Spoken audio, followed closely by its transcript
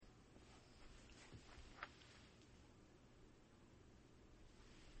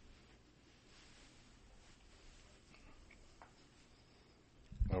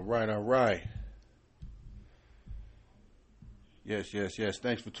All right, all right. Yes, yes, yes.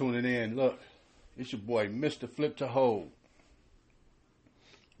 Thanks for tuning in. Look, it's your boy, Mr. Flip to Hold.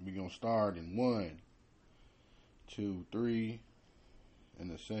 We're going to start in 1, 2, 3,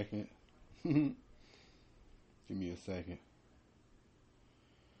 in a second. Give me a second.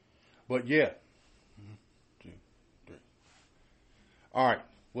 But yeah. 2, 3. All right.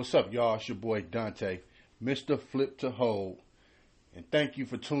 What's up, y'all? It's your boy, Dante, Mr. Flip to Hold. And thank you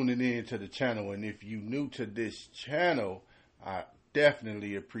for tuning in to the channel. And if you're new to this channel, I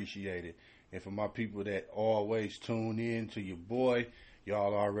definitely appreciate it. And for my people that always tune in to your boy,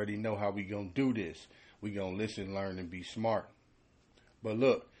 y'all already know how we gonna do this. We gonna listen, learn, and be smart. But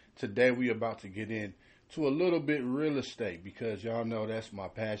look, today we about to get into a little bit real estate because y'all know that's my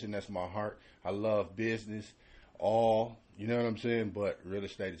passion, that's my heart. I love business, you know what I'm saying? But real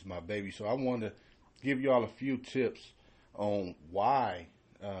estate is my baby. So I want to give y'all a few tips on why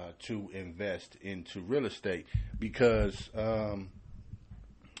to invest into real estate because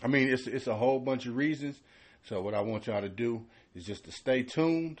it's a whole bunch of reasons. So what I want y'all to do is just to stay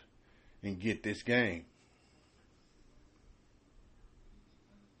tuned and get this game.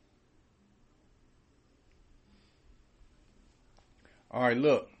 All right,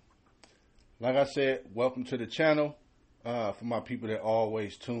 look, like I said, welcome to the channel. For my people that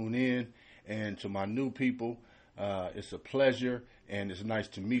always tune in, and to my new people, it's a pleasure and it's nice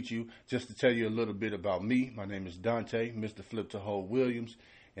to meet you. Just to tell you a little bit about me, my name is Dante, Mr. Flip to Hold Williams,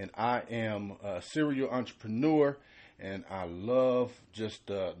 and I am a serial entrepreneur, and I love just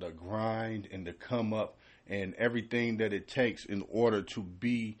the grind and the come up and everything that it takes in order to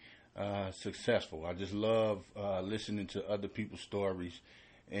be successful. I just love listening to other people's stories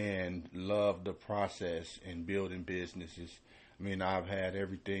and love the process in building businesses. I mean, I've had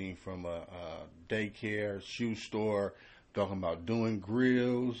everything from a daycare, shoe store, talking about doing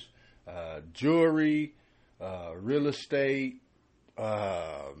grills, jewelry, real estate,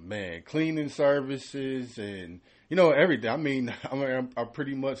 cleaning services, and, everything. I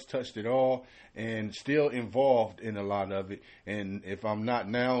pretty much touched it all and still involved in a lot of it. And if I'm not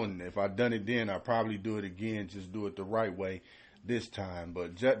now, and if I've done it then, I'll probably do it again, just do it the right way this time.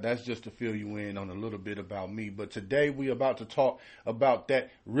 But that's just to fill you in on a little bit about me. But today we about to talk about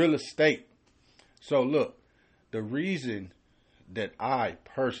that real estate. So look, the reason that I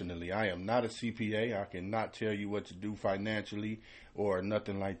am not a CPA, I cannot tell you what to do financially or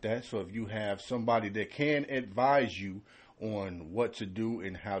nothing like that. So if you have somebody that can advise you on what to do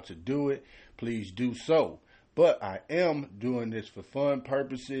and how to do it, please do so. But I am doing this for fun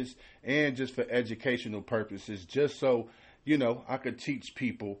purposes and just for educational purposes, just so I could teach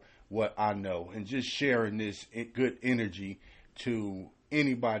people what I know and just sharing this good energy to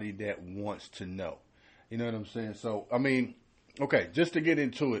anybody that wants to know. You know what I'm saying? So, okay, just to get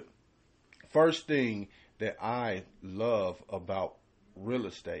into it, first thing that I love about real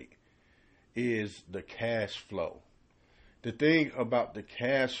estate is the cash flow. The thing about the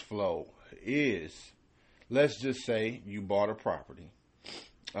cash flow is, let's just say you bought a property.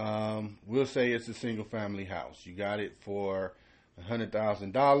 We'll say it's a single family house. You got it for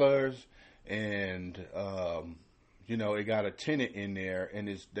 $100,000 and, it got a tenant in there and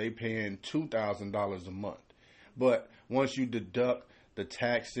they paying $2,000 a month. But once you deduct the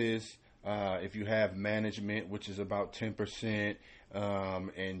taxes, if you have management, which is about 10%,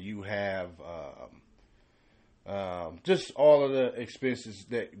 and you have, just all of the expenses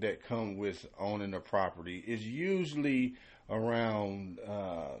that come with owning a property is usually around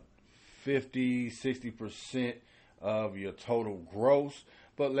 50-60% of your total gross.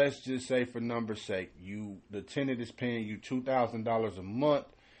 But let's just say, for number's sake, the tenant is paying you $2,000 a month,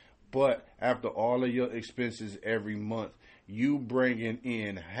 but after all of your expenses every month, you bringing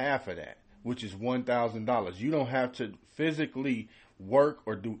in half of that, which is $1,000. You don't have to physically work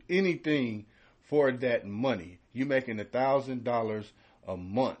or do anything for that money. You're making $1,000 a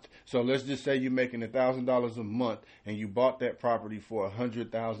month. So let's just say you're making $1,000 a month and you bought that property for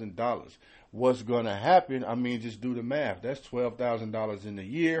 $100,000. What's going to happen? Just do the math. That's $12,000 in a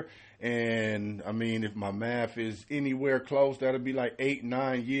year. And if my math is anywhere close, that'll be like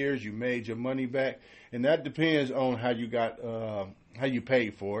 8-9 years. You made your money back. And that depends on how you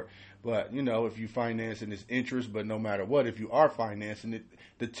paid for it. But, if you financing this interest, but no matter what, if you are financing it,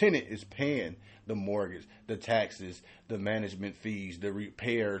 the tenant is paying the mortgage, the taxes, the management fees, the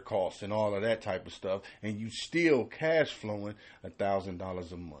repair costs, and all of that type of stuff. And you still cash flowing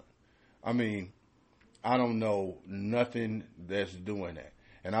 $1,000 a month. I don't know nothing that's doing that.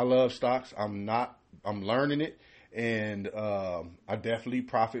 And I love stocks. I'm learning it, and I definitely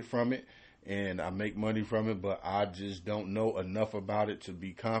profit from it. and I make money from it, but I just don't know enough about it to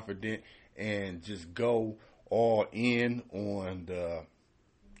be confident and just go all in on the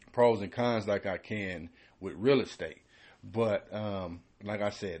pros and cons like I can with real estate. But like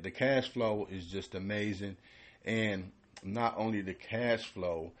I said, the cash flow is just amazing. And not only the cash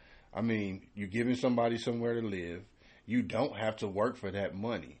flow, I mean, you're giving somebody somewhere to live. You don't have to work for that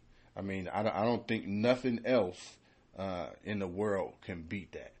money. I mean, I don't think nothing else in the world can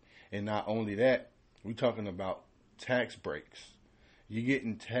beat that. And not only that, we're talking about tax breaks. You're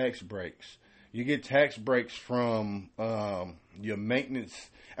getting tax breaks. You get tax breaks from your maintenance.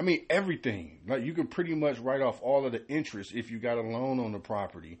 I mean, everything. Like, you can pretty much write off all of the interest if you got a loan on the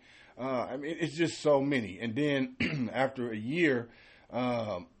property. I mean, it's just so many. And then after a year,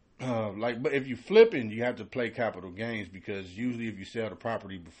 but if you flipping, you have to pay capital gains, because usually if you sell the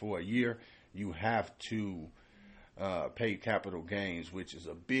property before a year, you have to pay capital gains, which is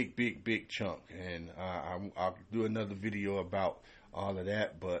a big chunk. And I'll do another video about all of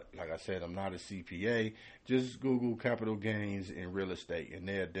that. But like I said, I'm not a CPA. Just Google capital gains in real estate, and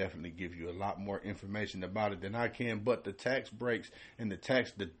they'll definitely give you a lot more information about it than I can. But the tax breaks and the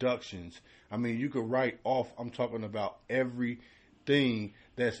tax deductions, I mean, you could write off, I'm talking about everything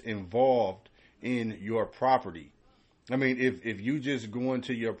that's involved in your property. I mean, if you just go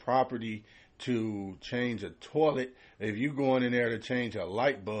into your property to change a toilet, if you going in there to change a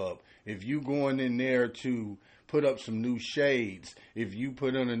light bulb, if you going in there to put up some new shades, if you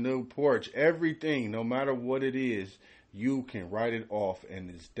put in a new porch, everything, no matter what it is, you can write it off, and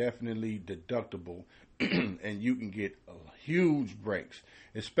it's definitely deductible. And you can get huge breaks,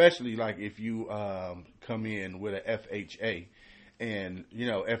 especially like if you come in with a FHA. And, you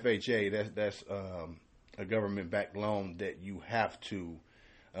know, FHA, that's a government-backed loan that you have to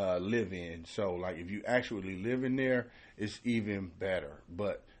live in. So, like, if you actually live in there, it's even better.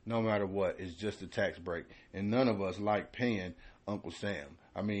 But no matter what, it's just a tax break. And none of us like paying Uncle Sam.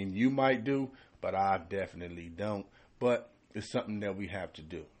 I mean, you might do, but I definitely don't. But it's something that we have to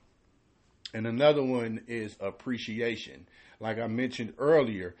do. And another one is appreciation. Like I mentioned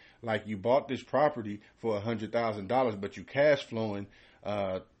earlier, like you bought this property for $100,000, but you cash flowing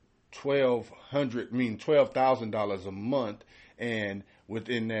 $12,000 a month, and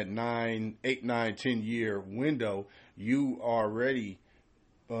within that 10 year window, you already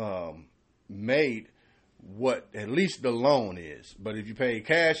made what at least the loan is. But if you pay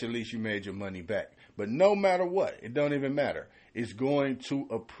cash, at least you made your money back. But no matter what, it don't even matter. It's going to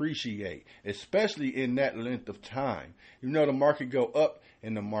appreciate, especially in that length of time. You know, the market go up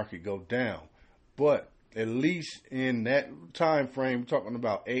and the market go down. But at least in that time frame, we're talking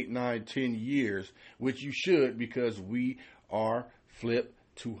about 8, 9, 10 years, which you should, because we are flip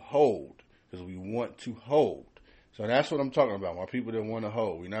to hold, because we want to hold. So that's what I'm talking about, my people that want to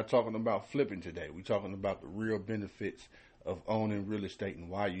hold. We're not talking about flipping today. We're talking about the real benefits of owning real estate and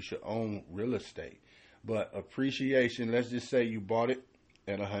why you should own real estate. But appreciation, let's just say you bought it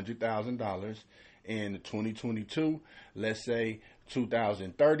at $100,000 in 2022, let's say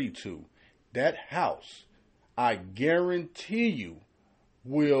 2032. That house, I guarantee you,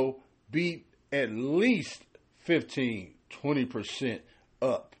 will be at least 15, 20%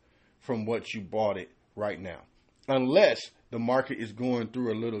 up from what you bought it right now. Unless the market is going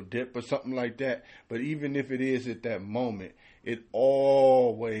through a little dip or something like that. But even if it is at that moment, it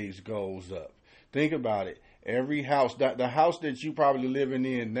always goes up. Think about it. Every house, the house that you probably living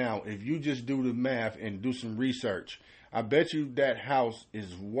in now, if you just do the math and do some research, I bet you that house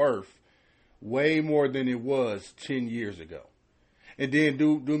is worth way more than it was 10 years ago. And then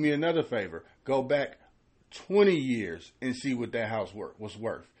do me another favor. Go back 20 years and see what that house was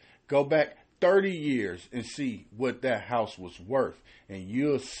worth. Go back 30 years and see what that house was worth. And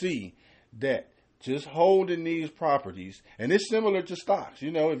you'll see that just holding these properties, and it's similar to stocks. You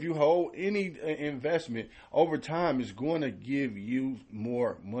know, if you hold any investment over time, it's going to give you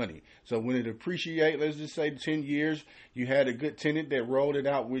more money. So when it appreciates, let's just say 10 years, you had a good tenant that rolled it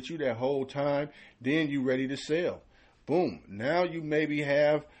out with you that whole time, then you ready to sell. Boom. Now you maybe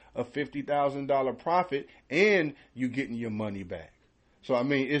have a $50,000 profit and you getting your money back. So, I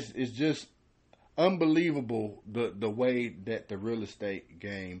mean, it's just unbelievable the way that the real estate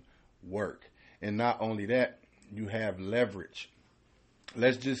game works. And not only that, you have leverage.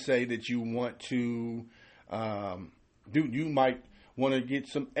 Let's just say that you want to you might want to get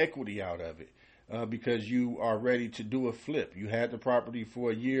some equity out of it because you are ready to do a flip. You had the property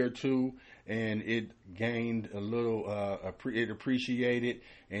for a year or two, and it gained a little, it appreciated,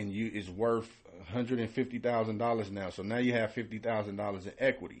 and it's worth $150,000 now. So now you have $50,000 in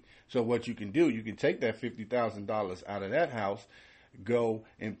equity. So what you can do, you can take that $50,000 out of that house, go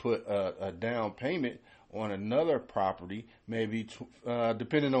and put a down payment on another property, maybe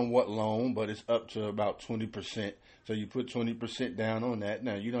depending on what loan, but it's up to about 20%. So you put 20% down on that.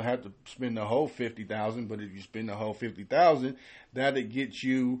 Now you don't have to spend the whole $50,000, but if you spend the whole $50,000, that'll get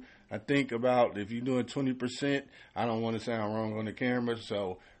you, I think, about, if you're doing 20%. I don't want to sound wrong on the camera,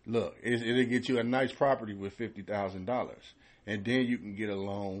 so look, it'll get you a nice property with $50,000, and then you can get a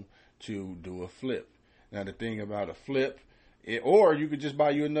loan to do a flip. Now the thing about a flip, or you could just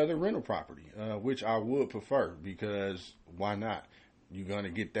buy you another rental property, which I would prefer, because why not? You're going to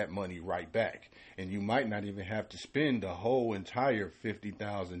get that money right back. And you might not even have to spend the whole entire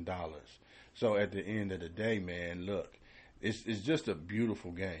 $50,000. So at the end of the day, man, look, it's just a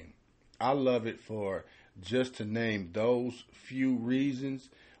beautiful game. I love it for just to name those few reasons,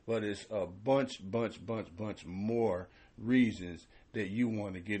 but it's a bunch more reasons that you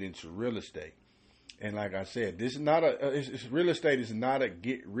want to get into real estate. And like I said, this is not real estate is not a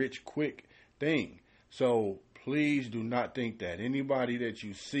get rich quick thing. So please do not think that. Anybody that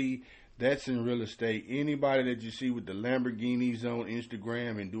you see that's in real estate, anybody that you see with the Lamborghinis on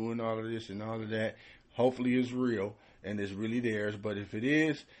Instagram and doing all of this and all of that, hopefully it's real and it's really theirs. But if it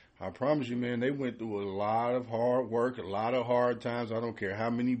is, I promise you, man, they went through a lot of hard work, a lot of hard times. I don't care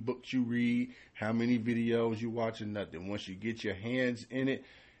how many books you read, how many videos you watch, and nothing. Once you get your hands in it,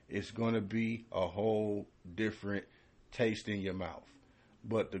 it's going to be a whole different taste in your mouth.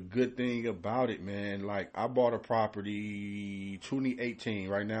 But the good thing about it, man, like I bought a property 2018.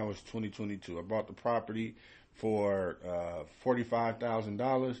 Right now it's 2022. I bought the property for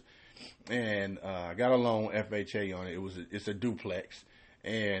 $45,000, and I got a loan FHA on it. It's a duplex,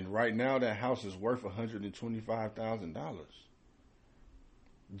 and right now that house is worth $125,000.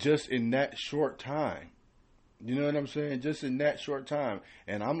 Just in that short time. You know what I'm saying? Just in that short time.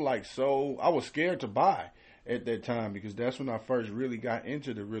 And I'm like, I was scared to buy at that time, because that's when I first really got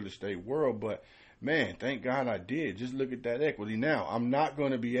into the real estate world. But man, thank God I did. Just look at that equity. Now, I'm not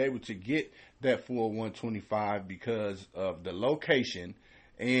going to be able to get that full 125 because of the location,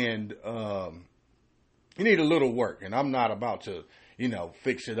 and you need a little work. And I'm not about to,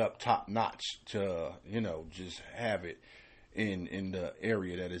 fix it up top notch to, just have it in the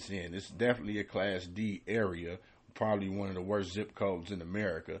area that it's in. It's definitely a Class D area, probably one of the worst zip codes in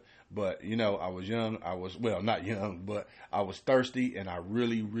America. But, I was young. Not young, but I was thirsty, and I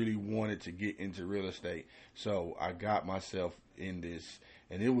really, really wanted to get into real estate. So I got myself in this,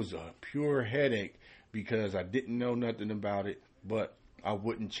 and it was a pure headache because I didn't know nothing about it, but I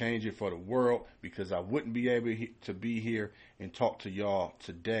wouldn't change it for the world, because I wouldn't be able to be here and talk to y'all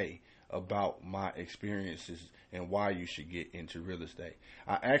today about my experiences and why you should get into real estate.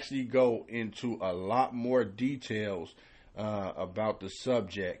 I actually go into a lot more details about the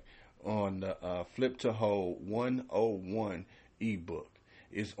subject on the Flip to Hold 101 ebook.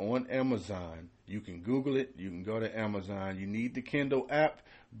 It's on Amazon. You can Google it. You can go to Amazon. You need the Kindle app,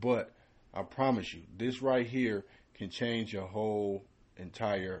 but I promise you, this right here can change your whole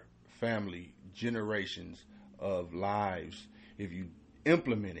entire family, generations of lives if you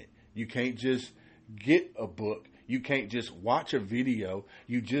implement it. You can't just get a book. You can't just watch a video.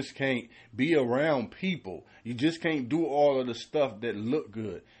 You just can't be around people. You just can't do all of the stuff that look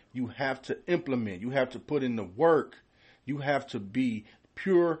good. You have to implement. You have to put in the work. You have to be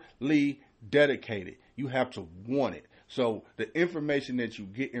purely dedicated. You have to want it. So the information that you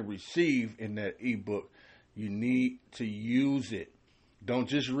get and receive in that ebook, you need to use it. Don't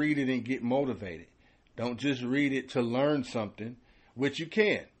just read it and get motivated. Don't just read it to learn something, which you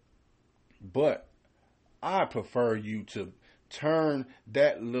can. But I prefer you to turn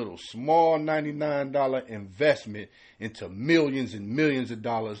that little small $99 investment into millions and millions of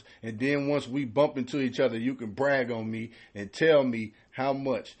dollars. And then once we bump into each other, you can brag on me and tell me how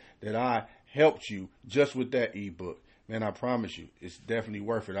much that I helped you just with that ebook. Man, I promise you, it's definitely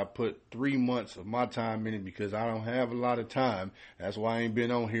worth it. I put 3 months of my time in it because I don't have a lot of time. That's why I ain't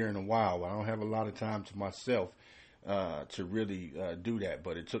been on here in a while. I don't have a lot of time to myself to really do that.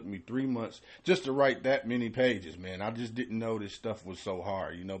 But it took me 3 months just to write that many pages, man. I just didn't know this stuff was so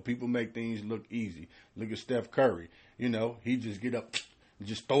hard. People make things look easy. Look at Steph Curry. He just get up and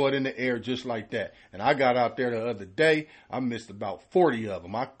just throw it in the air just like that. And I got out there the other day. I missed about 40 of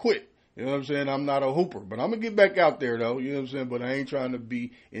them. I quit. You know what I'm saying? I'm not a hooper, but I'm going to get back out there, though. You know what I'm saying? But I ain't trying to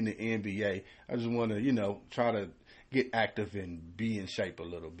be in the NBA. I just want to, try to get active and be in shape a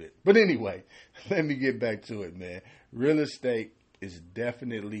little bit. But anyway, let me get back to it, man. Real estate is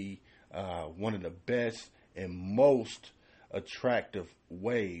definitely one of the best and most attractive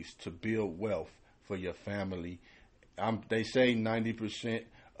ways to build wealth for your family. They say 90%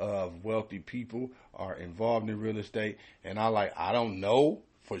 of wealthy people are involved in real estate. And I don't know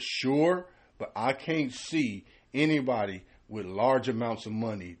for sure, but I can't see anybody with large amounts of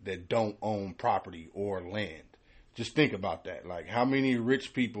money that don't own property or land. Just think about that. Like, how many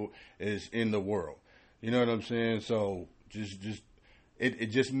rich people is in the world? You know what I'm saying? So it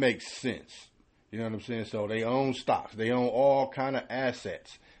just makes sense. You know what I'm saying? So they own stocks. They own all kind of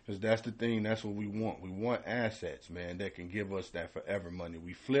assets. Because that's the thing. That's what we want. We want assets, man, that can give us that forever money.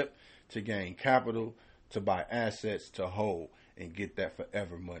 We flip to gain capital, to buy assets, to hold, and get that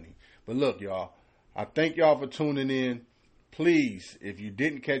forever money. But look, y'all, I thank y'all for tuning in. Please, if you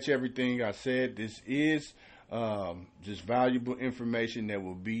didn't catch everything I said, this is just valuable information that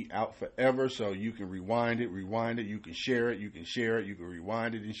will be out forever. So you can rewind it. You can share it. You can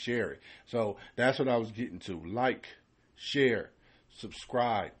rewind it and share it. So that's what I was getting to. Like, share,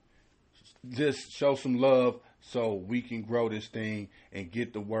 subscribe. Just show some love so we can grow this thing and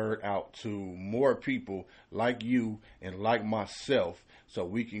get the word out to more people like you and like myself, so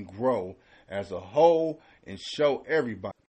we can grow as a whole and show everybody